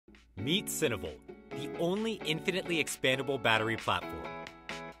Meet SYNAVOLT, the only infinitely expandable battery platform.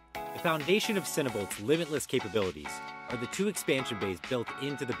 The foundation of SYNAVOLT's limitless capabilities are the two expansion bays built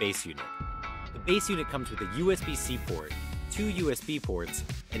into the base unit. The base unit comes with a USB-C port, two USB ports,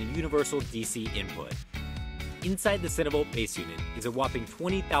 and a universal DC input. Inside the SYNAVOLT base unit is a whopping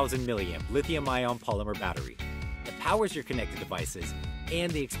 20,000 mAh lithium-ion polymer battery that powers your connected devices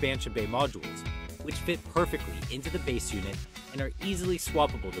and the expansion bay modules, which fit perfectly into the base unit and are easily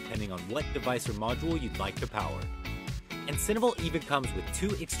swappable depending on what device or module you'd like to power. And SYNAVOLT even comes with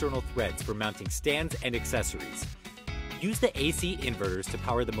two external threads for mounting stands and accessories. Use the AC inverters to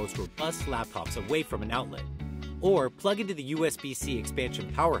power the most robust laptops away from an outlet, or plug into the USB-C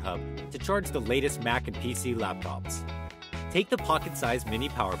expansion power hub to charge the latest Mac and PC laptops. Take the pocket-sized mini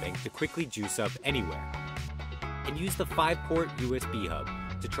power bank to quickly juice up anywhere. And use the 5-port USB hub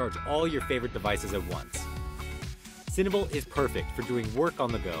to charge all your favorite devices at once. SYNAVOLT is perfect for doing work on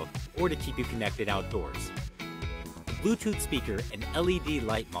the go or to keep you connected outdoors. The Bluetooth speaker and LED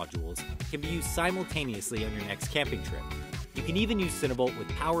light modules can be used simultaneously on your next camping trip. You can even use SYNAVOLT with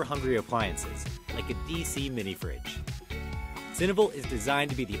power-hungry appliances, like a DC mini fridge. SYNAVOLT is designed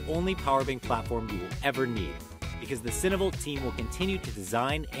to be the only power bank platform you will ever need, because the SYNAVOLT team will continue to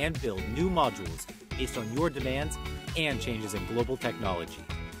design and build new modules based on your demands and changes in global technology.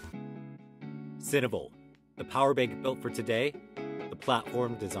 SYNAVOLT, the power bank built for today, the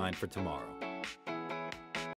platform designed for tomorrow.